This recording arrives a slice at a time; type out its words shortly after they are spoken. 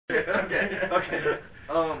Okay.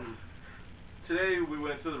 Today we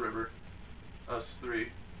went to the river. Us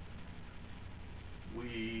three.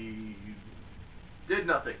 We did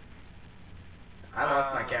nothing. I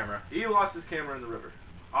lost my camera. He lost his camera in the river.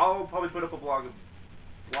 I'll probably put up a blog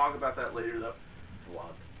about that later, though.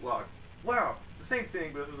 Vlog. Wow, the same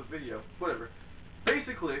thing, but it was a video. Whatever.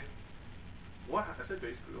 Basically, what I said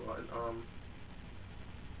basically a lot.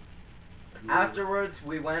 Afterwards,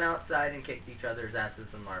 we went outside and kicked each other's asses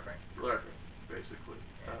in larping. Larping, basically.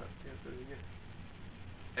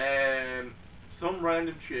 And some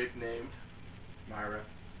random chick named Myra.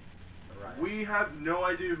 We have no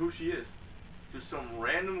idea who she is. Just some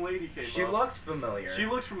random lady came up. She looks familiar. She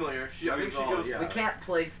looks familiar. I think she goes. Yeah. We can't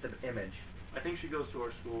place the image. I think she goes to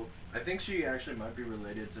our school. I think she actually might be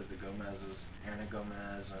related to the Gomez's, Anna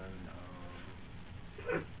Gomez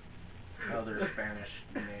and other Spanish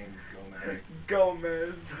name Gomez.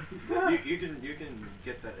 Gomez. you can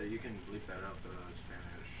get that. You can bleep that out. The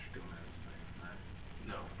Spanish Gomez thing. Right?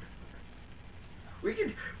 No.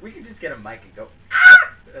 Okay. We could just get a mic and go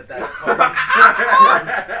at that point.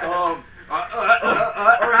 Or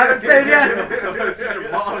I haven't said yet.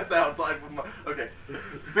 Your mom sounds like. Okay.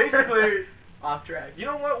 Basically. Off track. You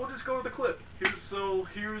know what? We'll just go with the clip.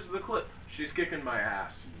 Here's the clip. She's kicking my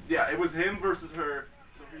ass. Yeah, it was him versus her.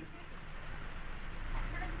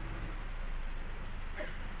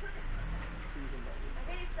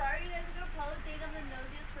 Okay, sorry you guys are gonna probably think I'm the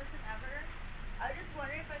nosiest person ever. I was just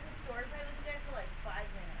wondering if I could sword fight with you guys for like 5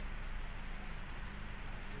 minutes.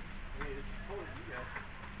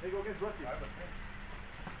 Hey, go against Rusty.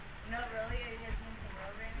 No, really? Are you guys doing some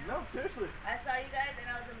real right now? No, seriously. I saw you guys and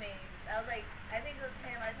I was amazed. I was like, I think it was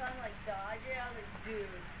him. I saw him like dodge it. I was like,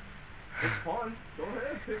 dude. It's fun. Go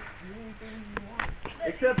ahead, pick anything you want.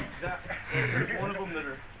 Except that there's one of them that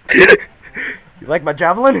are. You like my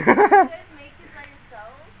javelin? You guys make these by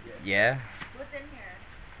yourselves? Yeah. What's in here?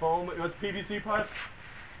 Foam. It's PVC pipe,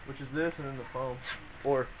 which is this, and then the foam.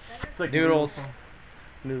 Or it's like noodles.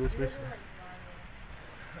 Noodles, These are basically. like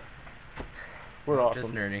gnarly. We're awesome.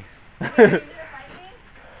 Just nerdy. Okay, are you gonna fight me?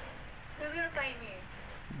 Who's gonna fight me?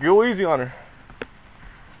 Go easy on her.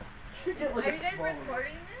 Are you guys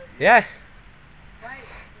recording this? Yeah. Why?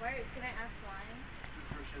 Can I ask why?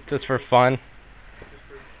 Just for fun.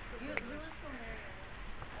 You look familiar.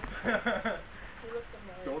 You look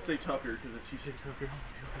familiar. Don't say Tucker, because if you say Tucker,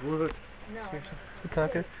 what? No.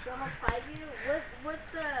 Tucker. So I'm gonna fight you? What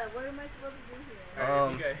am I supposed to do here?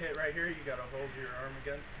 If you get hit right here, you gotta hold your arm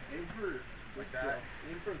against. Aim for like that.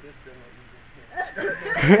 Aim for this thing like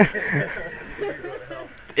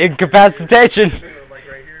Incapacitation. Like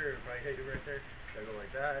right here, if I hit you right there, I go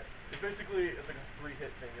like that. It's basically like a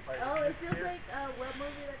 3-hit thing. If I it feels like what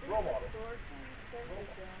movie that Role model. Yeah.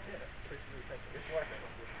 It's like that.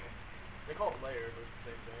 They call it layers, but it's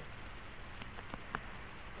the same thing.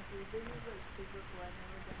 Okay, this is like super cool. I've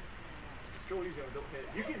never done this in my life. Just go easy on it, don't hit.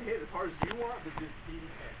 You can hit as hard as you want, but just he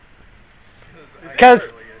can't. Because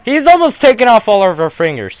he's almost taken off all of our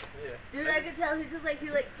fingers. Yeah. Dude, I could tell he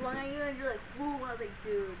flung at you and you're like, boom. I was like,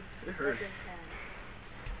 dude, It hurts. that's intense.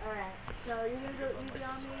 Alright, so you're gonna go easy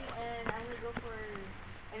on me and I'm gonna go for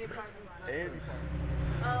any part of the body.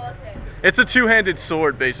 Oh, okay. It's a two-handed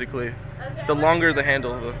sword, basically. Okay, The longer the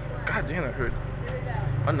handle, the... God damn, that hurt. Here we go.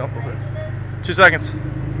 I knuckled Ready it. for this? 2 seconds.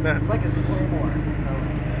 It's like a slow more.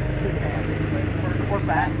 We're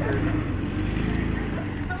bastards.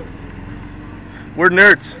 We're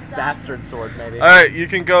nerds. Bastard sword, maybe. Alright, you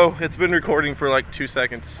can go. It's been recording for like 2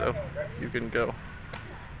 seconds, so you can go.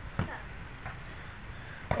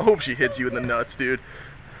 I hope she hits you in the nuts, dude.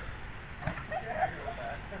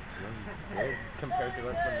 Compared to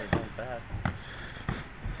us when we're going fast.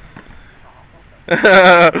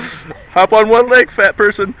 Hop on one leg, fat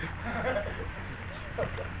person.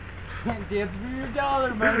 Dance for your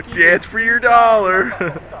dollar, monkey. Dance for your dollar.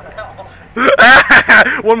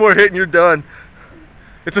 One more hit and you're done.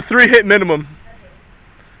 It's a 3-hit minimum.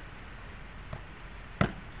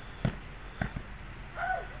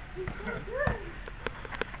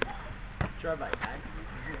 Try my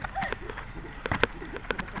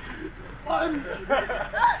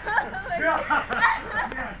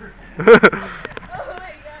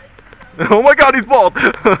Oh my god, he's bald.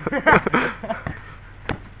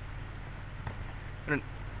 An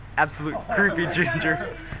absolute creepy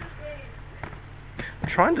ginger. I'm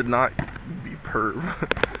trying to not be perv.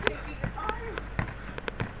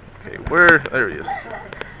 Okay, where? There he is. Did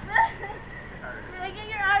I get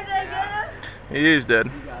your eye? Did I get him? He is dead.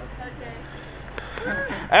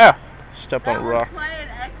 Okay. Ah! Stepped on a That rock. was quite an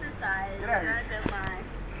exercise. Get out of Not gonna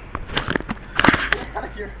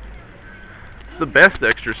lie. It's the best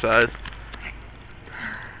exercise.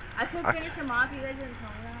 could finish him off. You guys didn't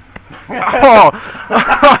tell me that. Oh!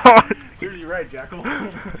 You're right, Jackal.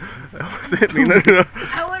 Hit me. No.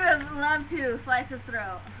 I would have loved to slice his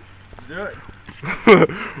throat. Do it.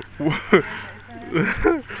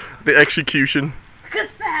 The execution. Good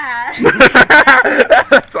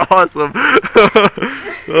That's awesome.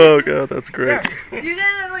 Oh god, that's great. You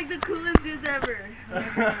guys are like the coolest dudes ever.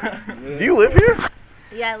 Do you live here?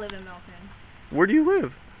 Yeah, I live in Milton. Where do you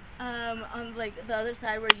live? On like the other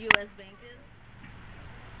side where U.S. Bank is.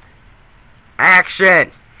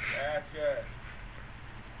 Action!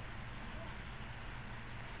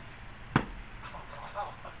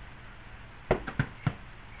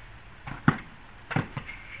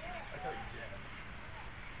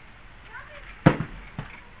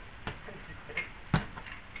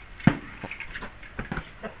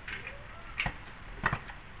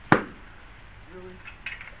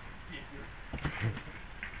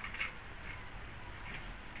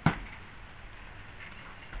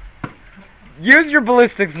 Use your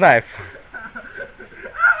ballistics knife.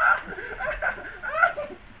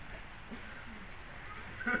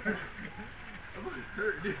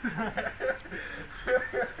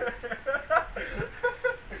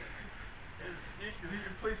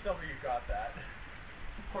 Please tell me you got that.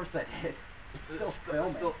 Of course I did. It's still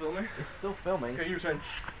filming. Still filming? It's still filming. Okay, your turn.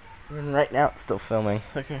 Even right now, it's still filming.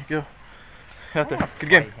 Okay, go. Out there. Good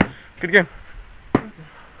game. Good game.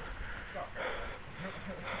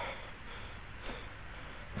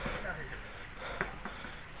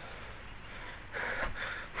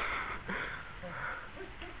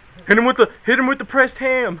 Hit him with the pressed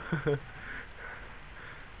ham.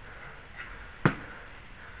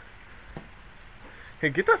 Hey,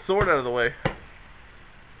 get that sword out of the way.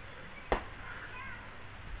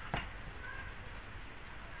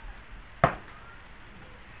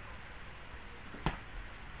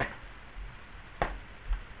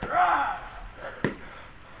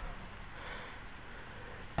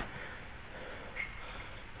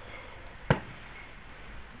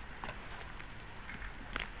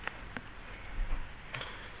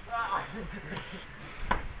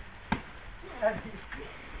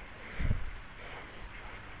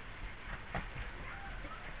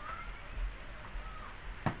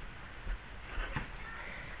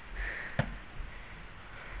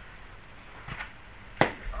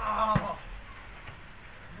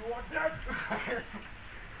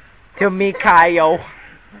 Kill me, Kyle.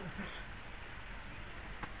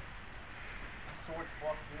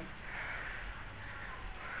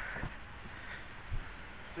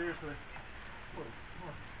 Seriously.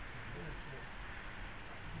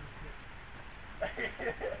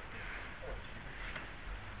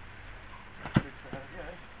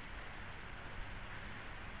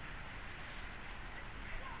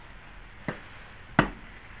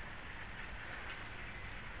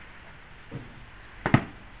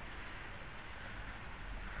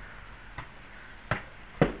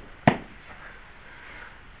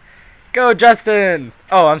 Go, Justin!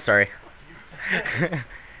 Oh, I'm sorry.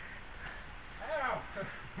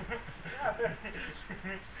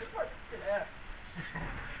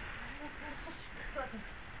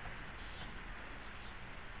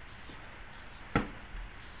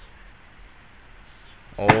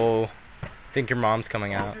 Oh, I think your mom's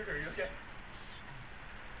coming out.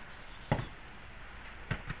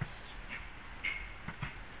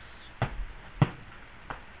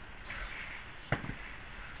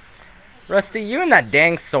 Rusty, you and that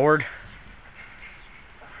dang sword.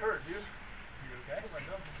 I hurt, dude. You okay?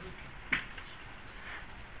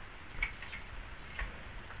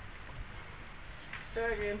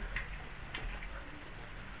 Tagging.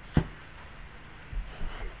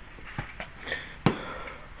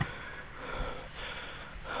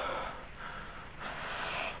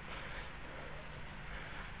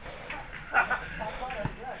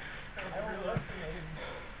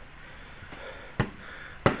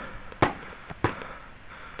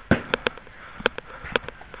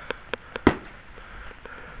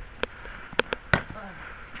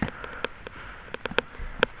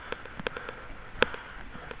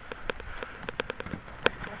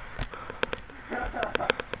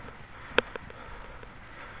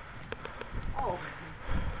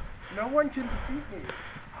 No one can defeat me.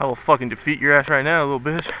 I will fucking defeat your ass right now, little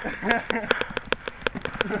bitch.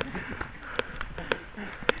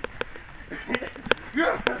 You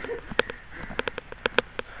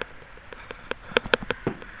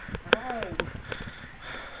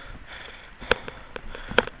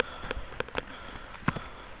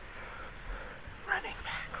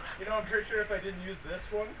know, I'm pretty sure if I didn't use this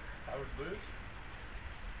one, I would lose.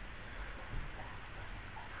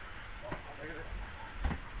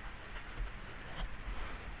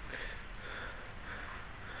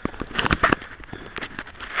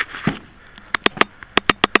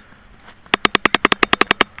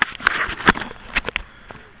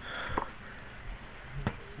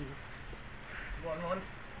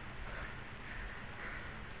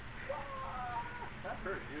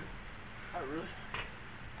 hurt, dude. That really.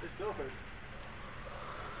 It still hurts.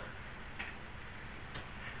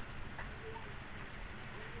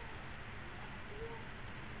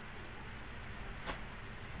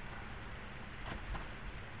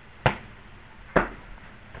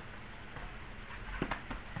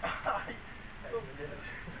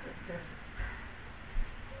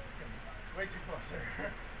 Way too close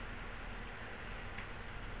there.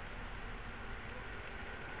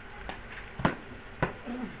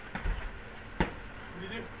 What do you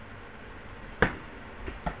do?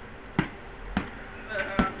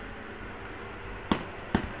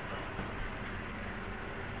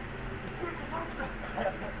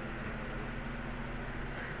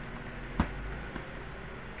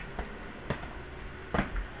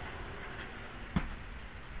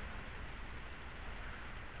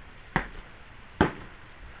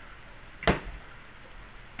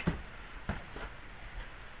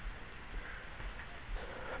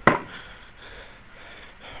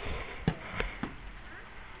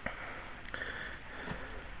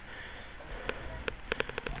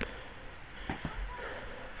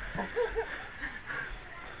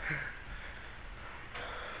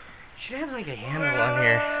 Should have like a handle on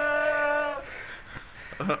here.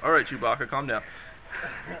 Alright, Chewbacca, calm down.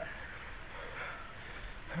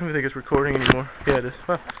 I don't think it's recording anymore. Yeah, it is.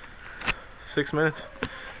 Well, 6 minutes. I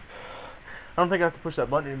don't think I have to push that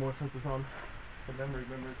button anymore since it's on the memory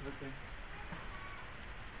clicking.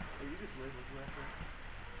 Oh, you just labeled that thing.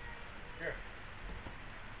 Here.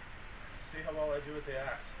 See how well I do with the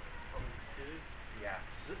axe. Yeah.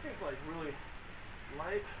 This thing's like really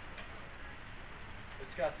light.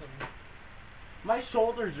 It's got some. My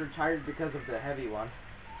shoulders are tired because of the heavy one.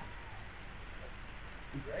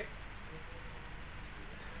 Right?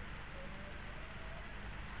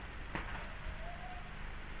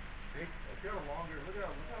 See? If you have a longer, look how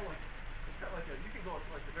like, it's got like a, you can go up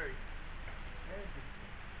to like the very edge.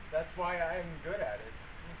 That's why I'm good at it.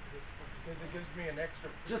 Because it gives me an extra.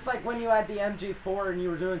 Just like when you had the MG4 and you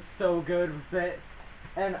were doing so good with it.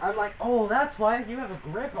 And I'm like, oh, that's why you have a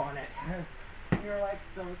grip on it. And you're like,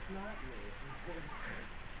 so it's not me.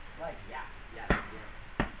 Like, yeah.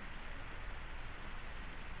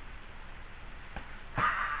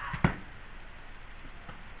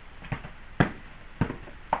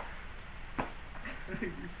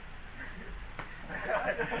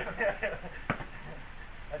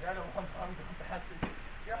 I done it one time, go faster.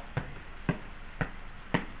 Yeah.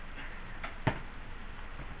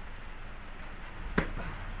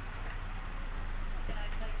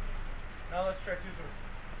 Now let's try 2 swords.